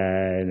my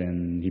dad,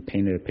 and he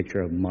painted a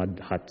picture of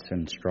mud huts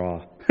and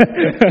straw.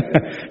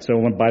 So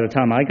by the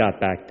time I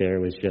got back there,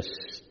 it was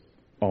just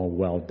all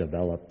well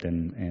developed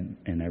and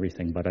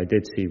everything. But I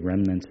did see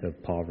remnants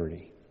of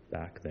poverty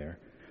back there.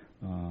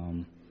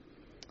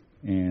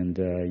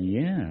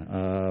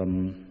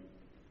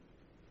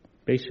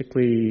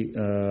 Basically,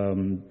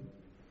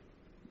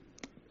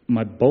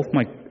 both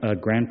my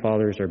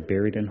grandfathers are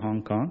buried in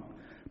Hong Kong,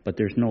 but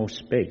there's no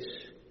space.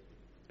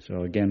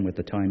 So again, with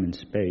the time and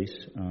space,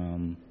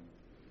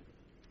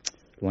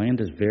 land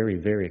is very,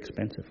 very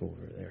expensive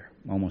over there.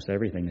 Almost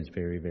everything is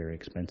very, very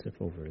expensive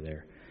over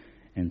there.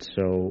 And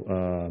so,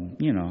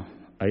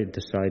 I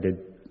decided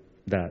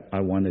that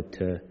I wanted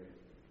to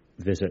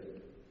visit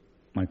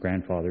my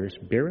grandfather's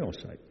burial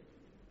site,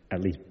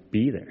 at least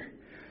be there.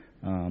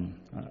 I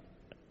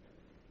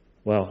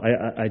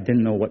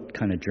didn't know what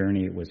kind of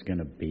journey it was going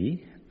to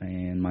be,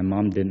 and my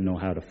mom didn't know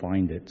how to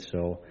find it,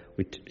 so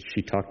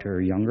she talked to her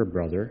younger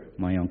brother,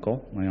 my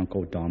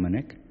uncle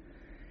Dominic,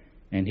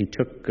 and he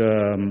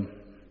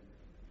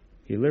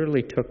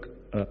literally took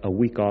a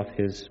week off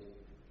his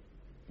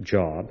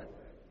job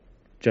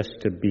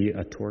just to be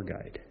a tour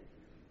guide.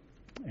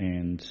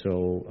 And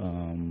so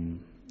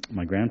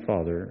my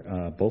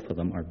grandfather, both of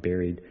them are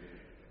buried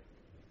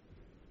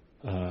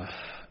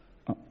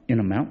in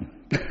a mountain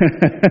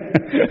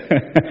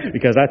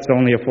because that's the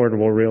only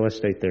affordable real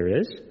estate there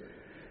is.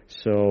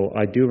 So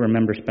I do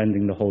remember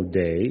spending the whole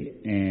day,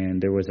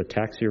 and there was a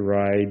taxi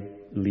ride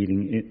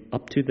leading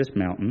up to this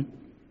mountain.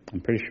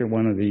 I'm pretty sure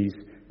one of these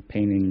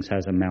paintings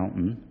has a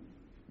mountain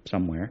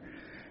somewhere.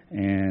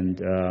 And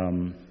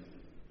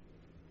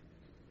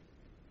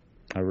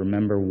I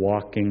remember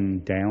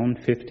walking down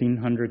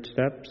 1,500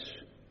 steps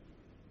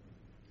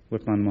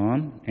with my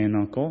mom and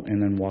uncle,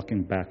 and then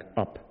walking back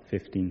up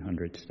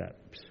 1,500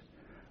 steps.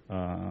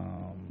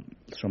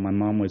 So my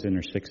mom was in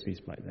her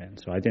 60s by then,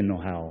 so I didn't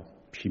know how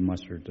she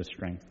mustered the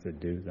strength to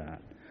do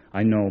that.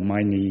 I know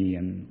my knee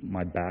and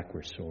my back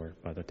were sore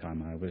by the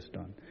time I was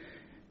done.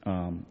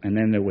 And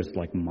then there was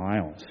like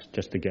miles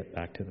just to get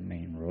back to the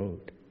main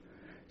road.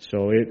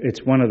 So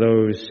it's one of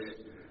those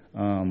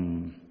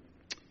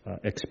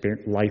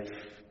life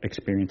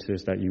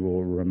experiences that you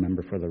will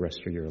remember for the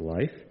rest of your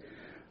life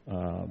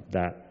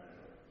that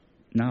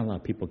not a lot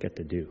of people get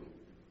to do.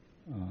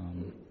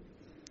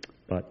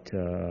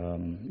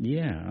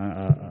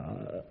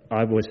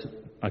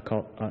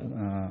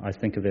 I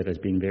think of it as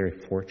being very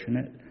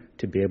fortunate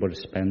to be able to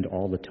spend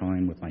all the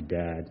time with my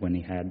dad when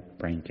he had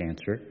brain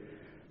cancer.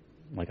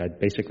 Like, I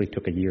basically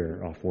took a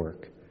year off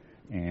work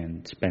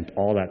and spent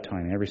all that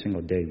time every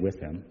single day with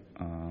him.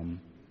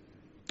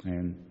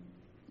 And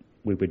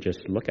we would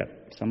just look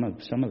at some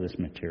of this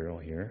material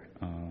here.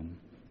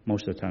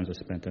 Most of the times I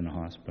spent in the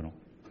hospital.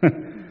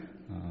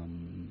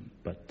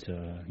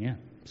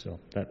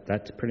 So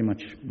that's pretty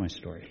much my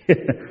story.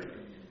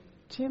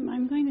 Jim,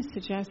 I'm going to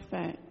suggest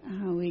that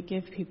we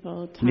give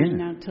people time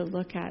now to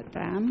look at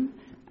them.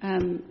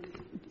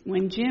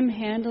 When Jim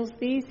handles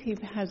these, he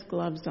has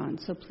gloves on,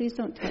 so please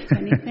don't touch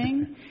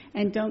anything,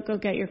 and don't go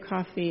get your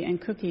coffee and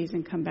cookies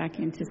and come back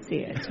in to see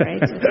it, right?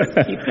 Just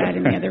keep that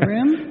in the other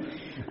room.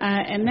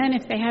 And then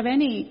if they have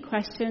any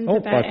questions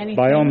about anything...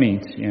 by all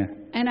means, yeah.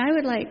 And I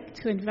would like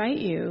to invite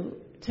you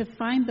to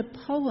find the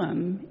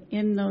poem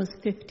in those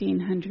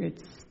 1,500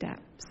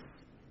 steps,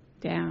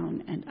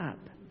 down and up,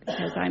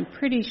 because I'm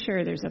pretty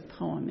sure there's a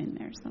poem in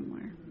there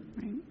somewhere,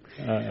 right?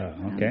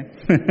 Okay.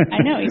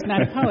 I know, he's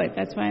not a poet.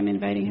 That's why I'm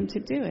inviting him to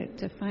do it,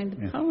 to find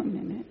the poem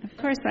in it. Of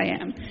course I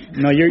am.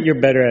 No,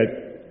 you're better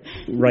at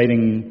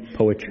writing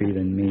poetry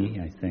than me,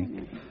 I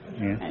think.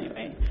 Yeah.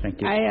 Anyway, thank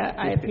you.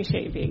 I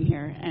appreciate you being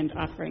here and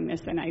offering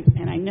this, and I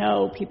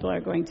know people are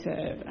going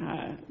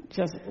to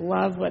just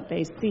love what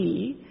they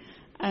see,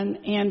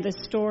 and the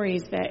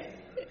stories that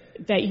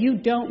you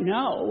don't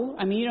know.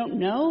 I mean, you don't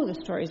know the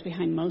stories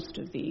behind most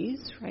of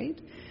these, right?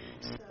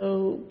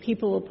 So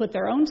people will put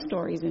their own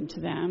stories into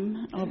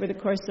them over the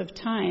course of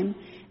time,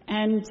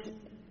 and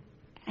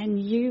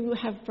you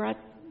have brought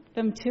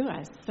them to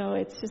us. So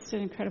it's just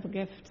an incredible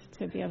gift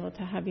to be able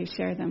to have you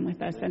share them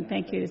with us. And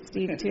thank you to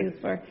Steve, too,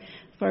 for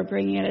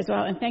bringing it as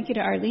well. And thank you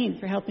to Arlene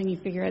for helping you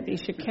figure out that you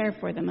should care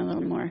for them a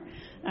little more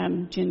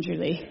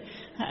gingerly.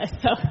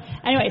 So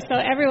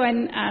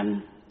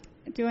everyone...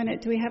 doing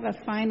it. Do we have a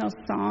final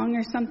song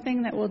or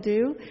something that we'll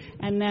do?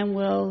 And then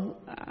we'll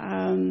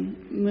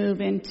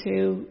move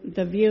into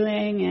the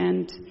viewing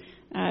and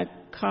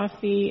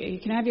coffee. You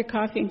can have your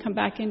coffee and come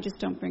back in. Just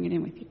don't bring it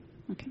in with you.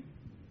 Okay?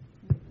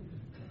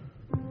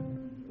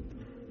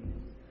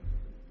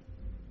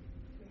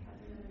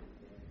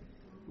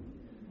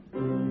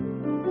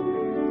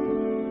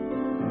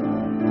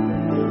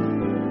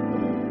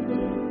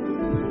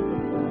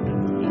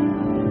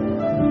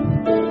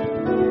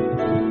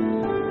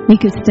 We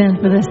could stand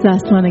for this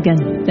last one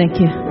again. Thank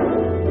you.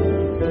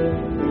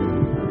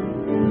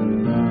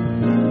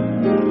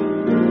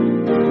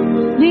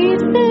 Leave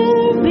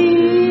there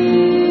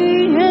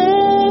be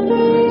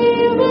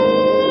everywhere.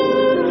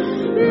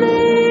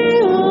 May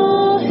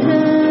all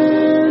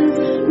hands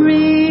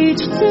reach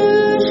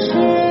to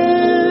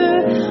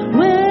share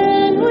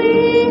when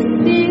we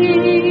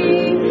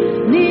see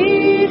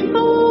need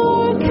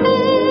for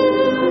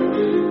care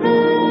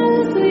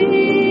as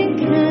we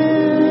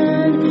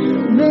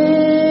can.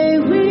 May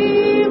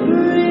we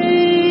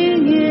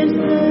bring it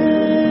there.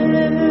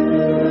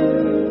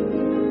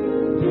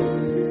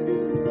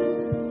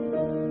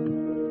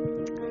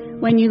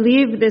 When you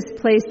leave this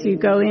place, you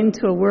go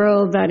into a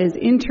world that is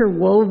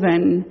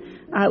interwoven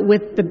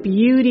with the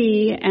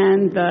beauty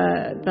and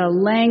the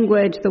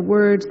language, the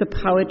words, the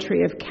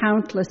poetry of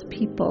countless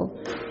people.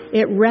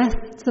 It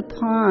rests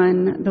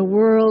upon the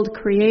world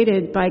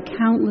created by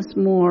countless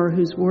more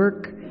whose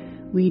work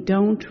we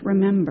don't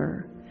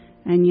remember,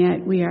 and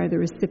yet we are the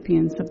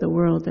recipients of the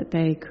world that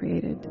they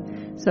created.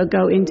 So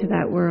go into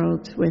that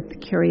world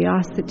with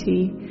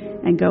curiosity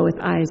and go with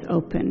eyes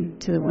open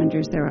to the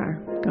wonders there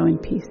are. Go in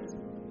peace.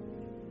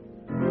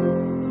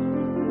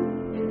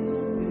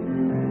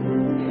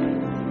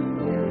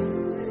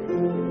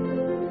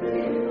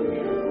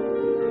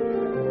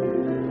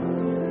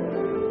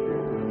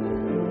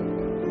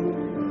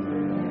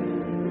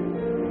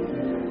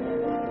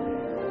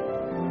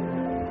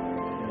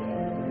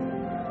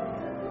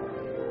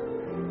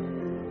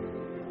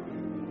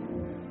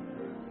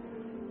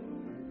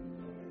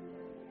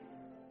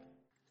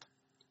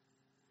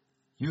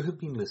 You have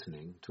been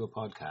listening to a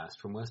podcast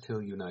from West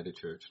Hill United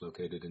Church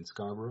located in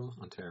Scarborough,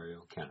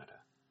 Ontario, Canada.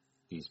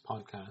 These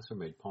podcasts are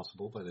made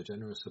possible by the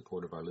generous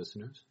support of our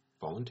listeners,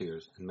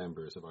 volunteers, and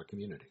members of our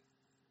community.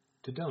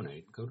 To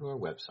donate, go to our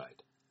website,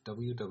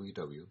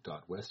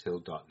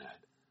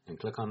 www.westhill.net, and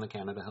click on the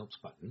Canada Helps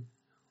button,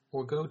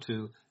 or go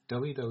to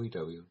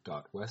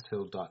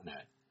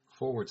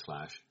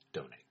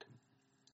www.westhill.net/donate.